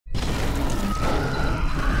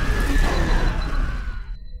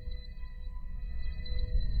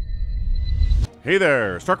Hey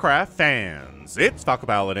there, StarCraft fans! It's Falcon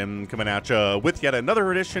Paladin coming at ya with yet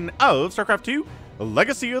another edition of StarCraft 2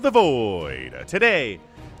 Legacy of the Void. Today,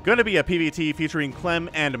 gonna be a PvT featuring Clem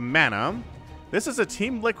and MaNa. This is a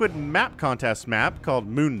Team Liquid map contest map called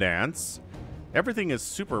Moondance. Everything is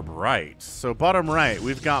super bright. So bottom right,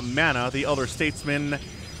 we've got MaNa, the Elder Statesman,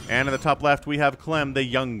 and in the top left, we have Clem, the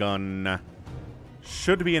Young Gun.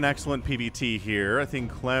 Should be an excellent PvT here. I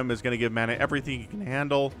think Clem is gonna give MaNa everything he can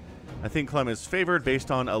handle. I think Clem is favored based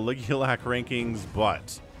on Aligulac rankings,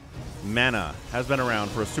 but MaNa has been around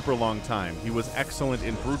for a super long time. He was excellent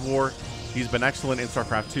in Brood War. He's been excellent in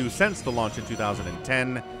StarCraft 2 since the launch in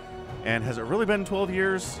 2010. And has it really been 12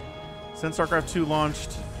 years since StarCraft 2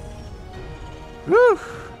 launched? Whew!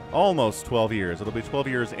 Almost 12 years. It'll be 12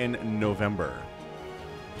 years in November.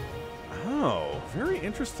 Oh, very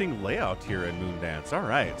interesting layout here in Moondance. All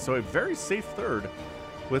right, so a very safe third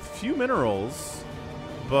with few minerals.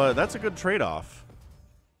 But that's a good trade-off.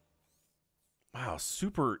 Wow,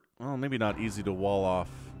 super, well, maybe not easy to wall off.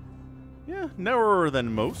 Yeah, narrower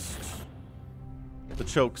than most. The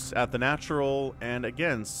chokes at the natural, and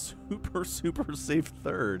again, super safe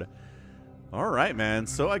third. All right, man,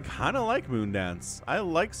 so I kind of like Moondance. I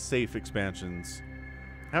like safe expansions.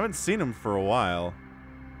 Haven't seen them for a while.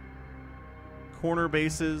 Corner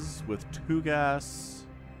bases with 2 gas.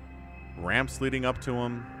 Ramps leading up to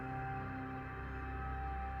them.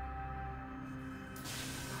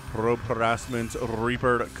 Probe harassment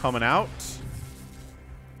Reaper coming out.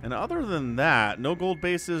 And other than that, no gold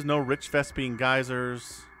bases, no rich Vespine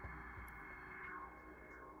geysers.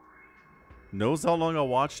 No Zelnunga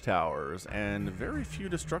watchtowers, and very few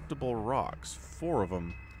destructible rocks. 4 of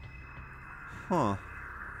them. Huh.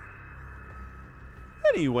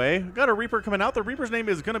 Anyway, got a Reaper coming out. The Reaper's name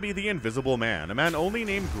is going to be the Invisible Man. A man only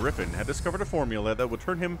named Griffin had discovered a formula that would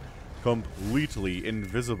turn him completely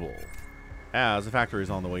invisible. As a factory is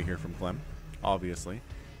on the way here from Clem, obviously.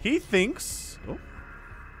 He thinks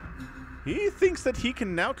that he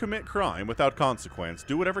can now commit crime without consequence,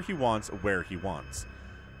 do whatever he wants, where he wants.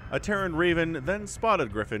 A Terran Raven then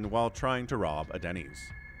spotted Griffin while trying to rob a Denny's.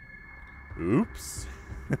 Oops.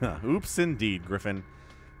 Oops indeed, Griffin.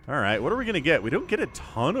 Alright, what are we going to get? We don't get a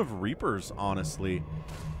ton of Reapers, honestly,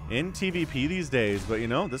 in TVP these days, but you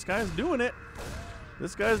know, this guy's doing it.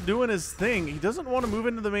 This guy's doing his thing. He doesn't want to move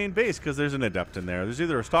into the main base because there's an Adept in there. There's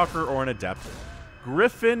either a Stalker or an Adept.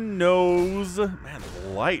 Griffin knows. Man, the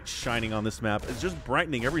light shining on this map is just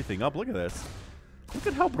brightening everything up. Look at this. Look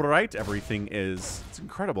at how bright everything is. It's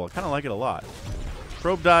incredible. I kind of like it a lot.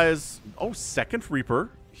 Probe dies. Oh, second Reaper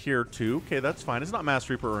here too. Okay, that's fine. It's not Mass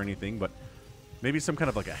Reaper or anything, but maybe some kind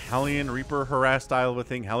of like a Hellion Reaper harass style of a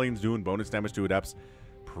thing. Hellion's doing bonus damage to Adepts.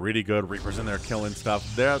 Pretty good. Reapers in there killing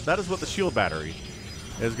stuff. That is what the shield battery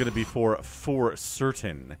is going to be for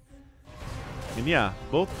certain. And yeah,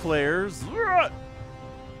 both players.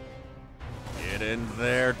 Get in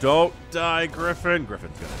there. Don't die, Griffin.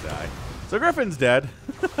 Griffin's going to die. So Griffin's dead.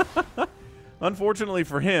 Unfortunately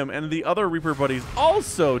for him. And the other Reaper buddy's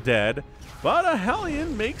also dead. But a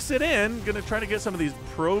Hellion makes it in. Going to try to get some of these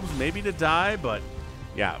probes maybe to die. But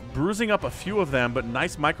yeah, bruising up a few of them. But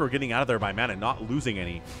nice micro getting out of there by MaNa, not losing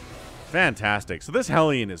any. Fantastic. So this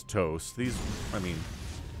Hellion is toast.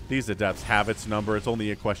 These Adepts have its number. It's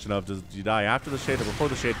only a question of, do you die after the shade or before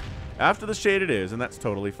the shade? After the shade it is, and that's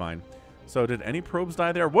totally fine. So did any probes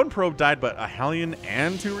die there? 1 probe died, but a Hellion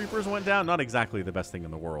and 2 Reapers went down. Not exactly the best thing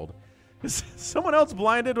in the world. Is someone else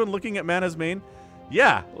blinded when looking at MaNa's main?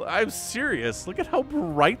 Yeah, I'm serious. Look at how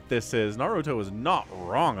bright this is. Naruto is not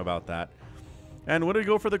wrong about that. And when do we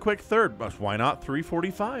go for the quick third? Why not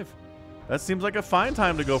 345? That seems like a fine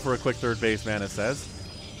time to go for a quick third base, MaNa says.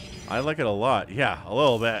 I like it a lot. Yeah, a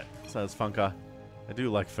little bit, says Funka. I do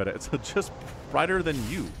like Feta. It's just brighter than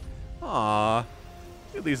you. Aww.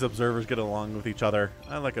 Look at these observers get along with each other.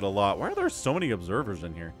 I like it a lot. Why are there so many observers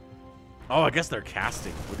in here? Oh, I guess they're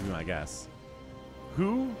casting, would be my guess.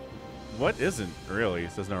 Who? What isn't, really,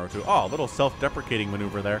 says Naruto. Oh, a little self-deprecating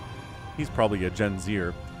maneuver there. He's probably a Gen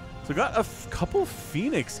Zer. So got a couple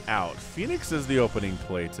Phoenix out. Phoenix is the opening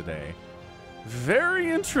play today.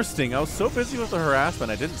 Very interesting. I was so busy with the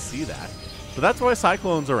harassment, I didn't see that. But that's why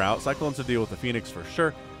Cyclones are out. Cyclones to deal with the Phoenix for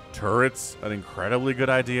sure. Turrets, an incredibly good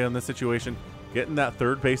idea in this situation. Getting that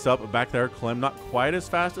third base up back there. Clem not quite as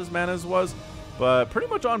fast as MaNa's was, but pretty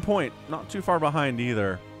much on point. Not too far behind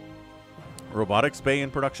either. Robotics Bay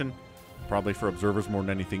in production. Probably for observers more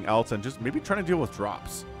than anything else. And just maybe trying to deal with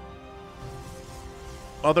drops.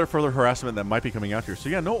 Other further harassment that might be coming out here. So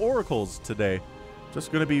yeah, no oracles today.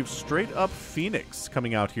 Just going to be straight up Phoenix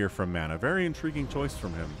coming out here from MaNa. Very intriguing choice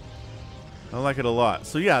from him. I like it a lot.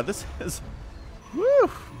 So yeah, this is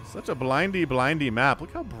Woo! Such a blindy map.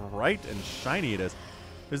 Look how bright and shiny it is.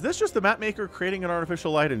 Is this just the map maker creating an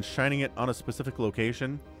artificial light and shining it on a specific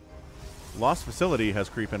location? Lost Facility has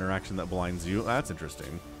creep interaction that blinds you. That's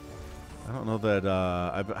interesting. I don't know that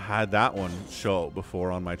I've had that one show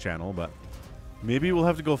before on my channel, but maybe we'll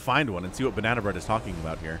have to go find one and see what Banana Bread is talking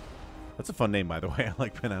about here. That's a fun name, by the way. I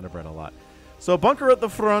like Banana Bread a lot. So bunker at the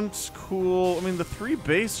front. Cool. I mean, the 3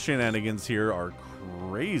 base shenanigans here are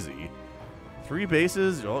crazy. 3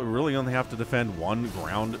 bases. You really only have to defend 1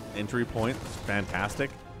 ground entry point. It's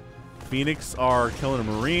fantastic. Phoenix are killing a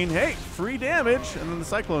Marine. Hey, free damage. And then the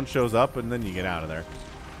Cyclone shows up, and then you get out of there.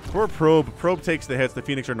 Poor Probe. Probe takes the hits. The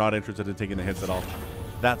Phoenix are not interested in taking the hits at all.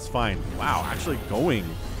 That's fine. Wow, actually going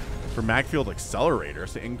for Magfield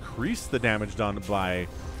Accelerators to increase the damage done by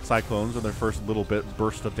Cyclones with their first little bit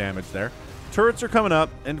burst of damage there. Turrets are coming up.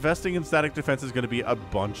 Investing in static defense is going to be a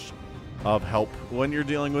bunch of help when you're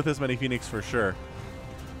dealing with this many Phoenix for sure.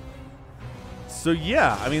 So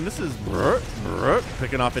yeah, I mean, this is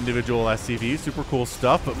picking off individual SCVs. Super cool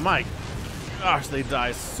stuff, but my gosh, they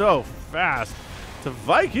die so fast to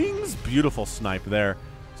Vikings. Beautiful snipe there.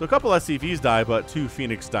 So a couple SCVs die, but 2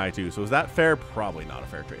 Phoenix die too. So is that fair? Probably not a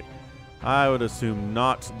fair trade. I would assume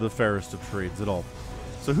not the fairest of trades at all.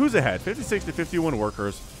 So who's ahead? 56 to 51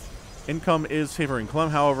 workers. Income is favoring Clem,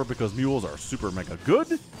 however, because mules are super mega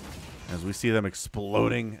good. As we see them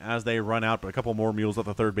exploding as they run out, but a couple more mules at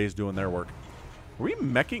the 3rd base doing their work. Are we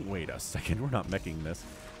meching? Wait a second. We're not meching this.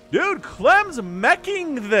 Dude, Clem's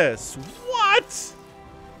meching this. What?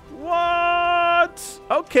 What?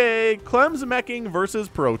 Okay, Clem's meching versus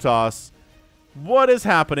Protoss. What is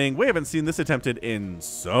happening? We haven't seen this attempted in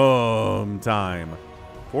some time.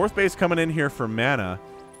 4th base coming in here for MaNa.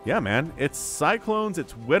 Yeah, man. It's Cyclones,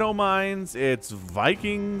 it's Widow Mines, it's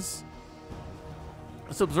Vikings.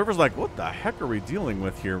 This observer's like, what the heck are we dealing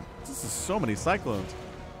with here? This is so many Cyclones.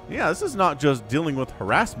 Yeah, this is not just dealing with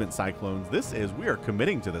harassment Cyclones. This is, we are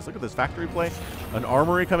committing to this. Look at this factory play. An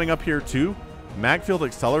armory coming up here too. Magfield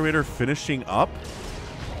Accelerator finishing up.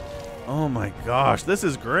 Oh my gosh, this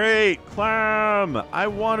is great. Clem, I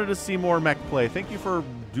wanted to see more mech play. Thank you for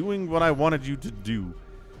doing what I wanted you to do.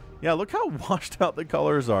 Yeah, look how washed out the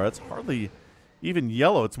colors are. It's hardly even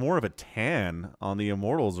yellow. It's more of a tan on the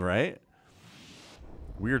Immortals, right?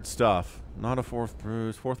 Weird stuff. Not a 4th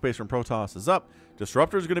bruise. 4th base from Protoss is up.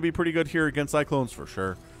 Disruptor is going to be pretty good here against Cyclones for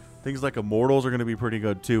sure. Things like Immortals are going to be pretty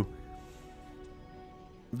good too.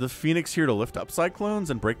 The Phoenix here to lift up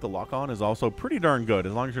Cyclones and break the lock-on is also pretty darn good,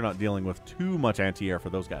 as long as you're not dealing with too much anti-air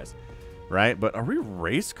for those guys, right? But are we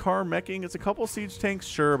race car meching? It's a couple siege tanks,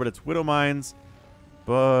 sure, but it's Widow Mines,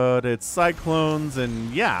 but it's Cyclones,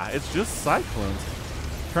 and yeah, it's just Cyclones.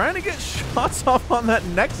 Trying to get shots off on that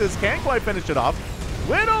Nexus, can't quite finish it off.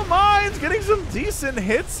 Widow Mines getting some decent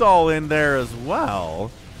hits all in there as well.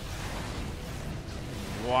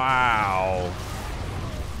 Wow.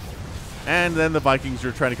 And then the Vikings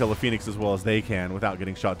are trying to kill the Phoenix as well as they can without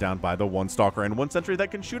getting shot down by the 1 Stalker and 1 Sentry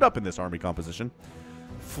that can shoot up in this army composition.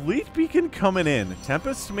 Fleet Beacon coming in.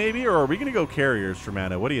 Tempest maybe, or are we going to go Carriers for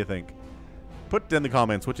MaNa? What do you think? Put in the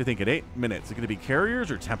comments what you think at 8 minutes. Is it going to be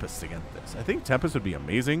Carriers or Tempests against this? I think Tempest would be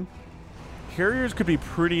amazing. Carriers could be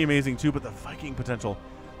pretty amazing too, but the Viking potential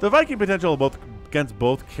both against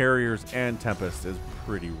both Carriers and Tempest is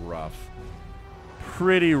pretty rough.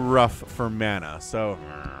 Pretty rough for MaNa, so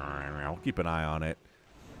I'll keep an eye on it.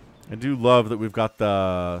 I do love that we've got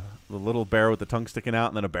the little bear with the tongue sticking out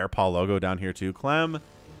and then a bear paw logo down here too. Clem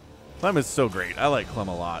is so great. I like Clem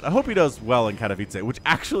a lot. I hope he does well in Katowice, which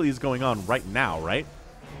actually is going on right now, right?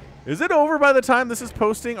 Is it over by the time this is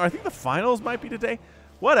posting? Or I think the finals might be today.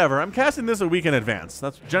 Whatever, I'm casting this a week in advance.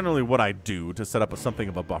 That's generally what I do to set up something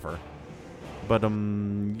of a buffer. But,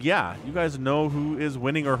 yeah, you guys know who is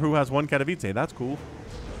winning or who has won Katowice. That's cool.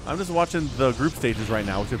 I'm just watching the group stages right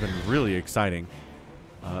now, which have been really exciting.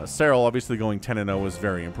 Cyril obviously going 10-0 is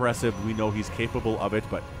very impressive. We know he's capable of it,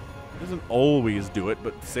 but he doesn't always do it.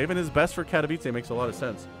 But saving his best for Katowice makes a lot of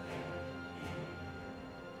sense.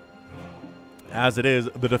 As it is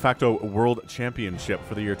the de facto World Championship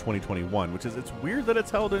for the year 2021, which is, it's weird that it's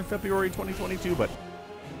held in February 2022, but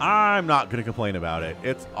I'm not going to complain about it.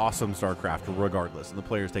 It's awesome StarCraft regardless, and the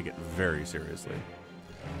players take it very seriously.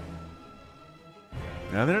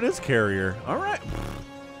 And then it is Carrier. All right.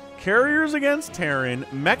 Carriers against Terran,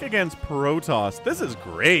 Mech against Protoss. This is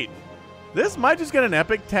great. This might just get an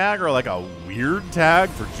epic tag or like a weird tag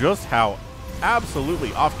for just how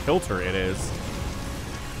absolutely off-kilter it is.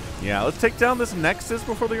 Yeah, let's take down this Nexus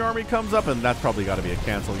before the army comes up, and that's probably got to be a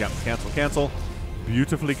cancel. Yep, cancel, cancel.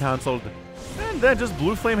 Beautifully canceled. And then just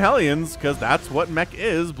Blue Flame Hellions, because that's what Mech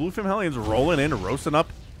is. Blue Flame Hellions rolling in, roasting up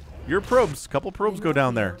your probes. Couple probes go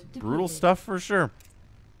down there. Brutal stuff for sure.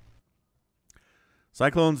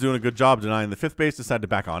 Cyclone's doing a good job denying the 5th base. Decided to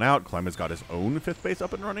back on out. Clem has got his own 5th base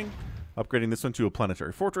up and running. Upgrading this one to a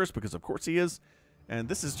planetary fortress because of course he is. And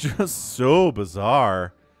this is just so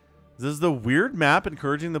bizarre. This is the weird map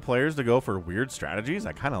encouraging the players to go for weird strategies.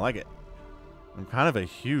 I kind of like it. I'm kind of a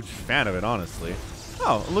huge fan of it, honestly.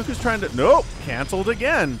 Oh, look who's trying to... Nope, canceled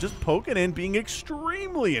again. Just poking in, being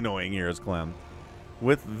extremely annoying here is Clem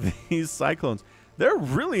with these Cyclones. They're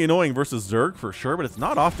really annoying versus Zerg for sure, but it's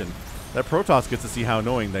not often that Protoss gets to see how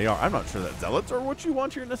annoying they are. I'm not sure that Zealots are what you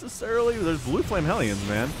want here necessarily. There's Blue Flame Hellions,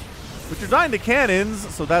 man. But you're dying to cannons,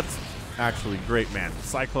 so that's actually great, man.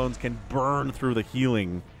 Cyclones can burn through the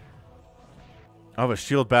healing of a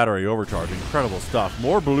shield battery overcharge. Incredible stuff.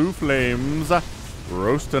 More Blue Flames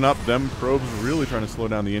roasting up them probes, really trying to slow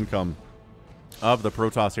down the income of the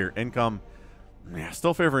Protoss here. Income, yeah,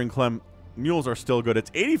 still favoring Clem. Mules are still good.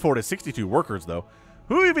 It's 84 to 62 workers, though.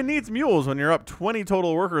 Who even needs mules when you're up 20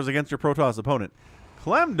 total workers against your Protoss opponent?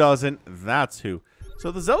 Clem doesn't. That's who.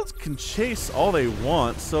 So the Zealots can chase all they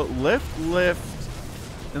want. So lift,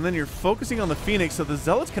 and then you're focusing on the Phoenix, so the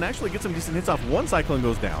Zealots can actually get some decent hits off. One Cyclone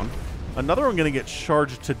goes down. Another one going to get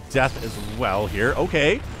charged to death as well here.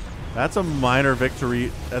 Okay. That's a minor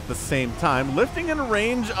victory at the same time. Lifting in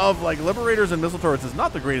range of like Liberators and missile turrets is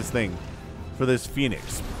not the greatest thing for this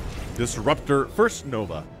Phoenix. Disruptor, first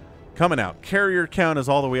Nova coming out. Carrier count is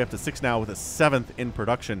all the way up to 6 now with a 7th in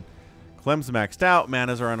production. Clem's maxed out.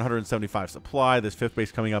 Mana's around 175 supply. This 5th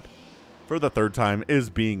base coming up for the 3rd time is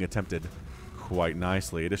being attempted quite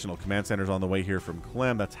nicely. Additional command centers on the way here from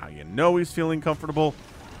Clem. That's how you know he's feeling comfortable,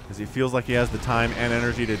 because he feels like he has the time and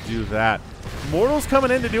energy to do that. Mortals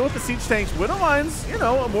coming in to deal with the siege tanks. Widowmines, you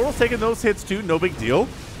know, Mortals taking those hits too. No big deal.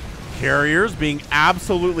 Carriers being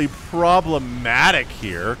absolutely problematic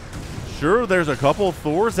here. Sure, there's a couple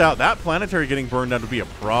Thors out. That planetary getting burned down would be a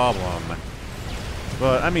problem.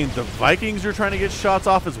 But, I mean, the Vikings are trying to get shots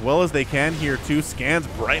off as well as they can here, too. Scans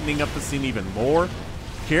brightening up the scene even more.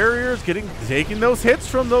 Carriers taking those hits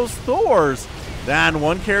from those Thors. Then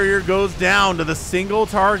one carrier goes down to the single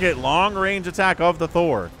target long-range attack of the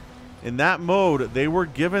Thor. In that mode, they were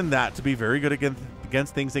given that to be very good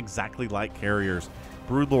against things exactly like carriers.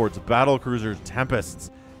 Broodlords, battle cruisers,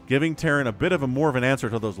 tempests, giving Terran a bit of more of an answer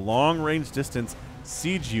to those long-range distance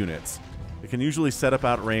siege units. It can usually set up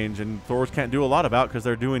outrange, and Thors can't do a lot about because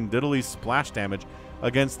they're doing diddly splash damage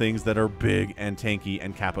against things that are big and tanky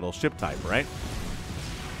and capital ship type, right?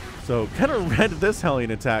 So kind of read this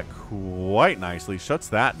Hellion attack quite nicely. Shuts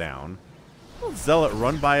that down. Zealot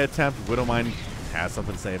run by attempt. Widowmine has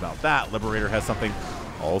something to say about that. Liberator has something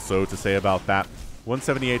also to say about that.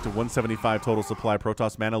 178 to 175 total supply.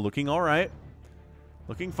 Protoss mana looking all right.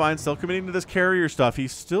 Looking fine. Still committing to this carrier stuff. He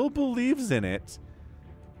still believes in it,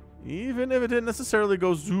 even if it didn't necessarily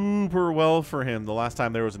go super well for him the last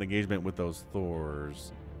time there was an engagement with those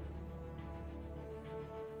Thors.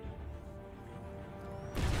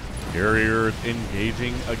 Carrier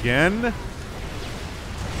engaging again.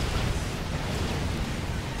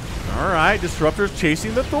 Alright, Disruptors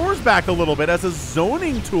chasing the Thors back a little bit. As a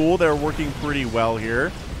zoning tool, they're working pretty well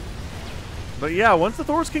here. But yeah, once the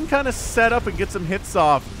Thors can kind of set up and get some hits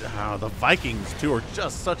off, the Vikings too are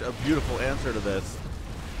just such a beautiful answer to this.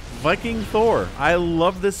 Viking Thor. I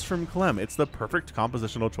love this from Clem. It's the perfect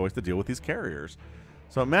compositional choice to deal with these carriers.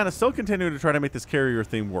 So MaNa still continuing to try to make this carrier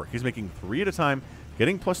theme work. He's making 3 at a time,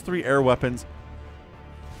 getting +3 air weapons,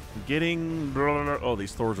 getting... Oh,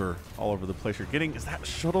 these Thors are all over the place. You're getting... Is that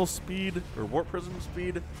shuttle speed or warp prism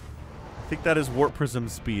speed? I think that is warp prism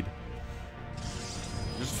speed.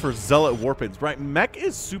 Just for Zealot warp-ins, right? Mech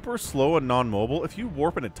is super slow and non-mobile. If you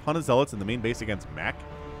warp in a ton of Zealots in the main base against Mech,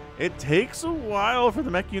 it takes a while for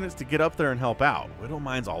the Mech units to get up there and help out.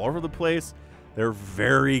 Widowmines all over the place. They're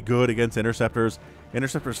very good against Interceptors.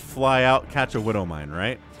 Interceptors fly out, catch a Widowmine,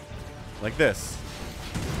 right? Like this.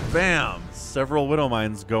 Bam! Several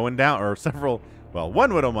Widowmines going down, or several... Well,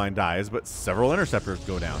 one Widowmine dies, but several Interceptors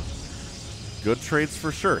go down. Good trades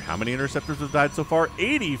for sure. How many Interceptors have died so far?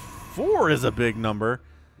 84 is a big number.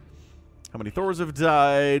 How many Thors have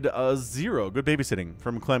died? 0. Good babysitting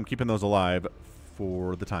from Clem, keeping those alive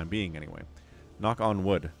for the time being, anyway. Knock on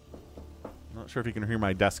wood. Not sure if you can hear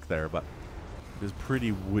my desk there, but it is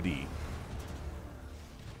pretty woody.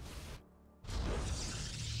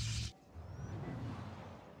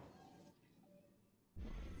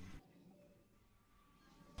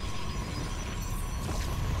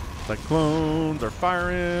 Cyclones are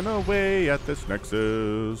firing away at this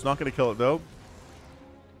Nexus. Not going to kill it, though.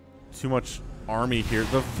 Too much army here.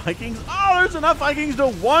 The Vikings... Oh, there's enough Vikings to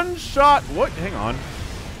one-shot... What? Hang on.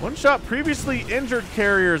 One-shot previously injured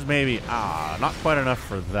carriers, maybe. Ah, not quite enough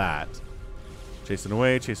for that. Chasing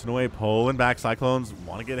away, pulling back. Cyclones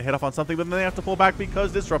want to get a hit off on something, but then they have to pull back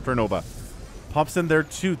because Disruptor Nova pops in there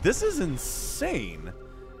too. This is insane.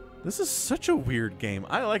 This is such a weird game.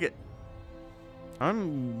 I like it.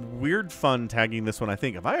 I'm weird fun tagging this one, I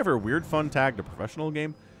think. Have I ever weird fun tagged a professional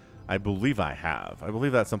game? I believe I have. I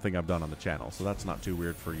believe that's something I've done on the channel, so that's not too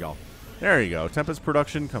weird for y'all. There you go. Tempest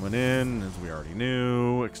production coming in, as we already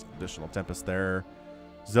knew. Additional Tempest there.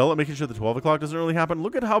 Zealot making sure the 12 o'clock doesn't really happen.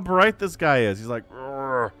 Look at how bright this guy is. He's like,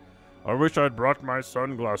 I wish I'd brought my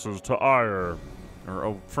sunglasses to Ire. Or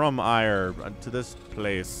oh, from Ire to this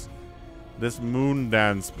place. This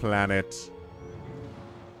Moondance planet.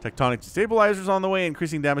 Tectonic stabilizers on the way,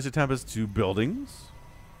 increasing damage to Tempest to buildings.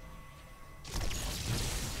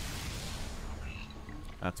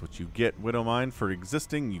 That's what you get, Widowmine, for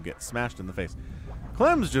existing. You get smashed in the face.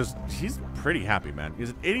 Clem's just, he's pretty happy, man.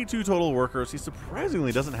 He's at 82 total workers. He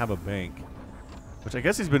surprisingly doesn't have a bank, which I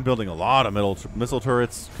guess he's been building a lot of missile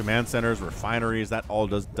turrets, command centers, refineries. That all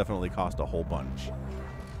does definitely cost a whole bunch.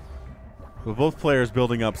 With both players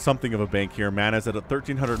building up something of a bank here. MaNa's at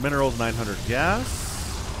 1,300 minerals, 900 gas.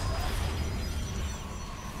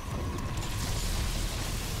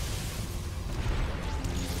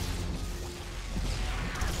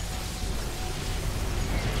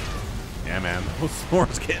 Yeah, man, those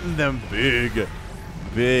swords getting them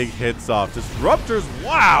big hits off. Disruptors,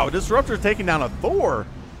 wow! Disruptors taking down a Thor.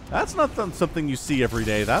 That's not something you see every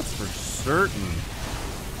day, that's for certain.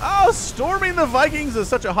 Oh, storming the Vikings is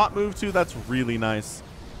such a hot move, too. That's really nice.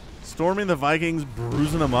 Storming the Vikings,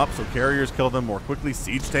 bruising them up so carriers kill them more quickly.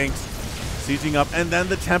 Siege tanks sieging up, and then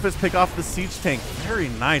the Tempest pick off the siege tank. Very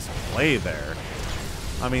nice play there.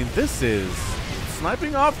 I mean, this is...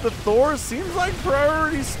 sniping off the Thor seems like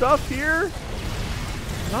priority stuff here.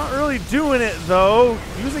 Not really doing it, though.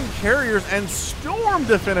 Using carriers and Storm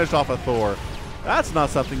to finish off a Thor. That's not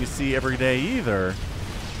something you see every day either.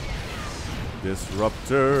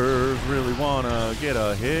 Disruptors really want to get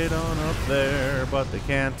a hit on up there, but they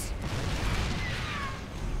can't.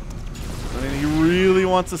 I mean, he really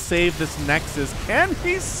wants to save this Nexus. Can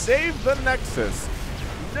he save the Nexus?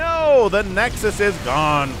 No, the Nexus is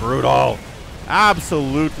gone. Brutal.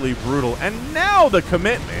 Absolutely brutal. And now the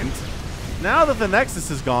commitment. Now that the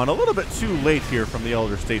Nexus is gone, a little bit too late here from the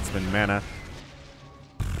Elder Statesman MaNa.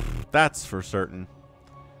 That's for certain.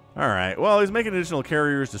 Alright, well, he's making additional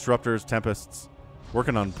carriers, disruptors, tempests.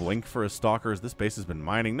 Working on Blink for his stalkers. This base has been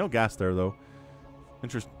mining. No gas there, though.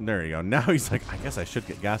 There you go. Now he's like, I guess I should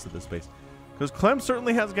get gas at this base. Because Clem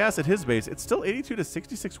certainly has gas at his base. It's still 82 to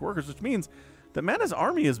 66 workers, which means that MaNa's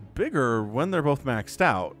army is bigger when they're both maxed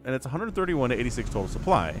out. And it's 131 to 86 total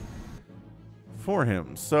supply for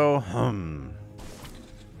him. So,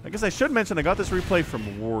 I guess I should mention I got this replay from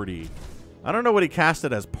Wardy. I don't know what he cast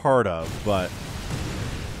it as part of, but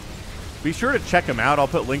be sure to check him out. I'll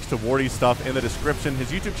put links to Wardy's stuff in the description,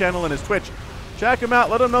 his YouTube channel and his Twitch. Check him out.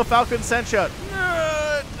 Let him know Falcon sent you.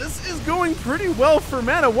 This is going pretty well for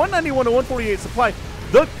MaNa. 191 to 148 supply.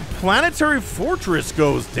 The planetary fortress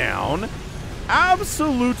goes down.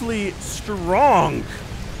 Absolutely strong.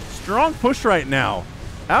 Strong push right now.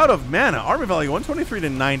 Out of MaNa. Army value 123 to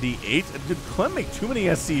 98. Did Clem make too many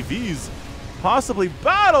SCVs? Possibly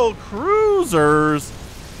battle cruisers.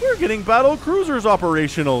 We're getting battle cruisers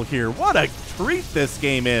operational here. What a treat this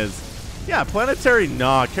game is. Yeah, planetary,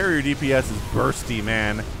 nah. Carrier DPS is bursty,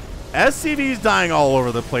 man. SCV's dying all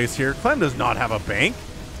over the place here. Clem does not have a bank.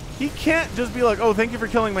 He can't just be like, oh, thank you for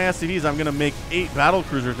killing my SCVs. I'm going to make 8 battle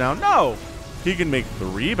cruisers now. No. He can make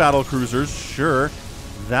 3 battle cruisers. Sure.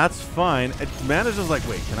 That's fine. MaNa's just like,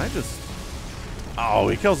 wait, can I just... Oh,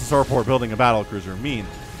 he kills the Starport building a battle cruiser. Mean.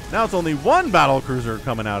 Now it's only 1 battle cruiser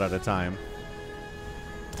coming out at a time.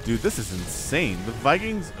 Dude, this is insane. The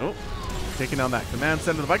Vikings... Oh, taking down that command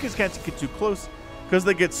center. The Vikings can't get too close because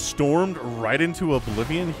they get stormed right into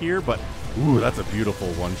oblivion here. But, ooh, that's a beautiful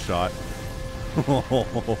one-shot.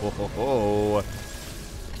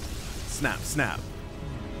 Snap, snap.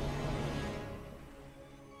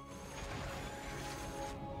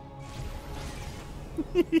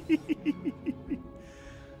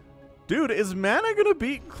 Dude, is MaNa gonna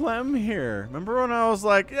beat Clem here? Remember when I was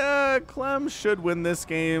like, yeah, Clem should win this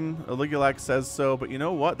game. Aligulac says so, but you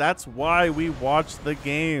know what? That's why we watch the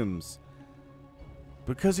games.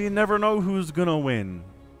 Because you never know who's gonna win.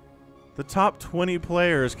 The top 20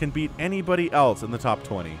 players can beat anybody else in the top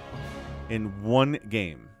 20 in one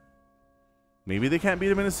game. Maybe they can't beat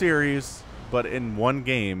them in a series, but in one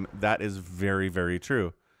game, that is very, very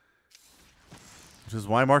true. Which is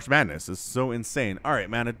why March Madness is so insane. All right,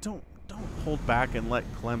 MaNa, don't hold back and let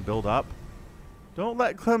Clem build up. Don't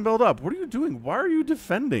let Clem build up. What are you doing? Why are you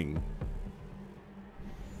defending?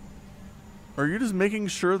 Are you just making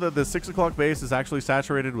sure that the 6 o'clock base is actually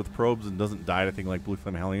saturated with probes and doesn't die to thing like Blue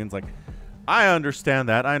Flame Hellions? Like, I understand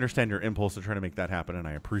that. I understand your impulse to try to make that happen, and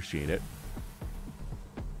I appreciate it.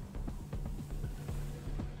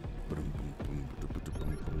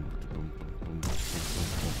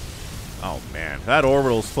 Oh, man. That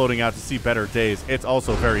orbital's floating out to see better days. It's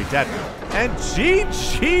also very dead. And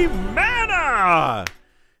GG MaNa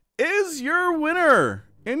is your winner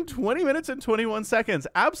in 20 minutes and 21 seconds.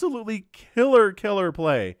 Absolutely killer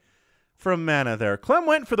play from MaNa there. Clem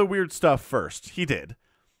went for the weird stuff first. He did.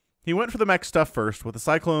 He went for the mech stuff first with the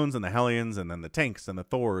Cyclones and the Hellions and then the tanks and the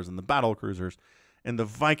Thors and the battle cruisers and the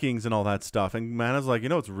Vikings and all that stuff. And MaNa's like, you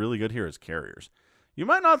know what's really good here is carriers. You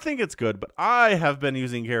might not think it's good, but I have been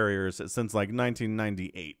using carriers since like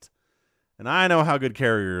 1998. And I know how good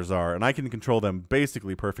carriers are, and I can control them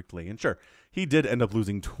basically perfectly. And sure, he did end up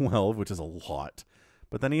losing 12, which is a lot.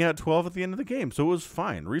 But then he had 12 at the end of the game, so it was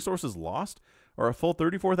fine. Resources lost are a full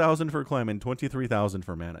 34,000 for Clem and 23,000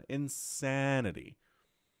 for MaNa. Insanity.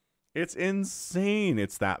 It's insane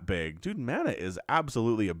it's that big. Dude, MaNa is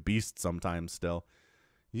absolutely a beast sometimes still.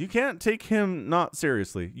 You can't take him not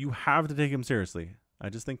seriously. You have to take him seriously. I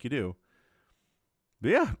just think you do. But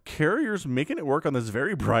yeah, carriers making it work on this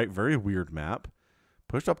very bright, very weird map.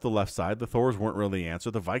 Pushed up the left side. The Thors weren't really the answer.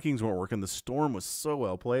 The Vikings weren't working. The Storm was so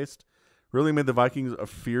well placed. Really made the Vikings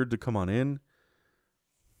afeared to come on in.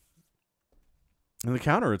 And the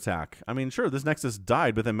counterattack. I mean, sure, this Nexus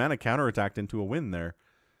died, but then MaNa counterattacked into a win there.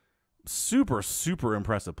 Super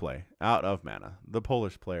impressive play out of MaNa, the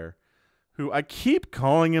Polish player, who I keep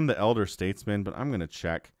calling him the Elder Statesman, but I'm going to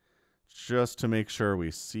check just to make sure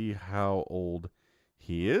we see how old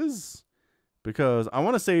he is, because I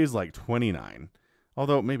want to say he's like 29,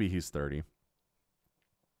 although maybe he's 30.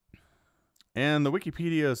 And the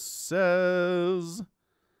Wikipedia says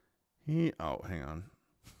oh, hang on.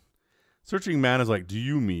 Searching MaNa is like, do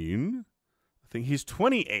you mean? I think he's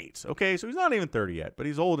 28. Okay, so he's not even 30 yet, but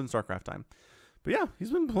he's old in StarCraft time. But yeah,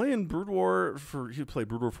 he's been playing Brood War he played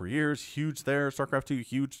Brood War for years. Huge there. StarCraft 2,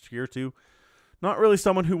 huge tier 2. Not really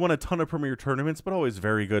someone who won a ton of premier tournaments, but always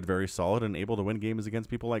very good, very solid, and able to win games against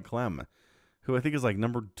people like Clem, who I think is like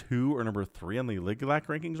number 2 or number 3 on the Ligilac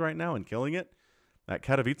rankings right now and killing it at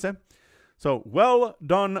Katowice. So well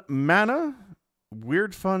done, MaNa.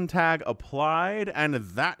 Weird fun tag applied, and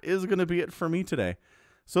that is going to be it for me today.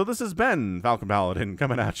 So this has been Falcon Paladin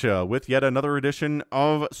coming at you with yet another edition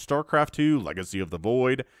of StarCraft 2 Legacy of the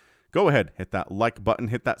Void. Go ahead, hit that like button,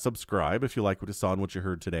 hit that subscribe if you like what you saw and what you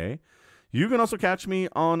heard today. You can also catch me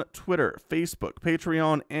on Twitter, Facebook,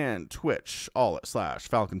 Patreon, and Twitch, all at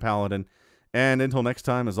 /Falcon Paladin. And until next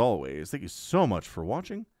time, as always, thank you so much for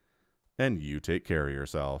watching, and you take care of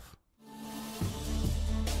yourself.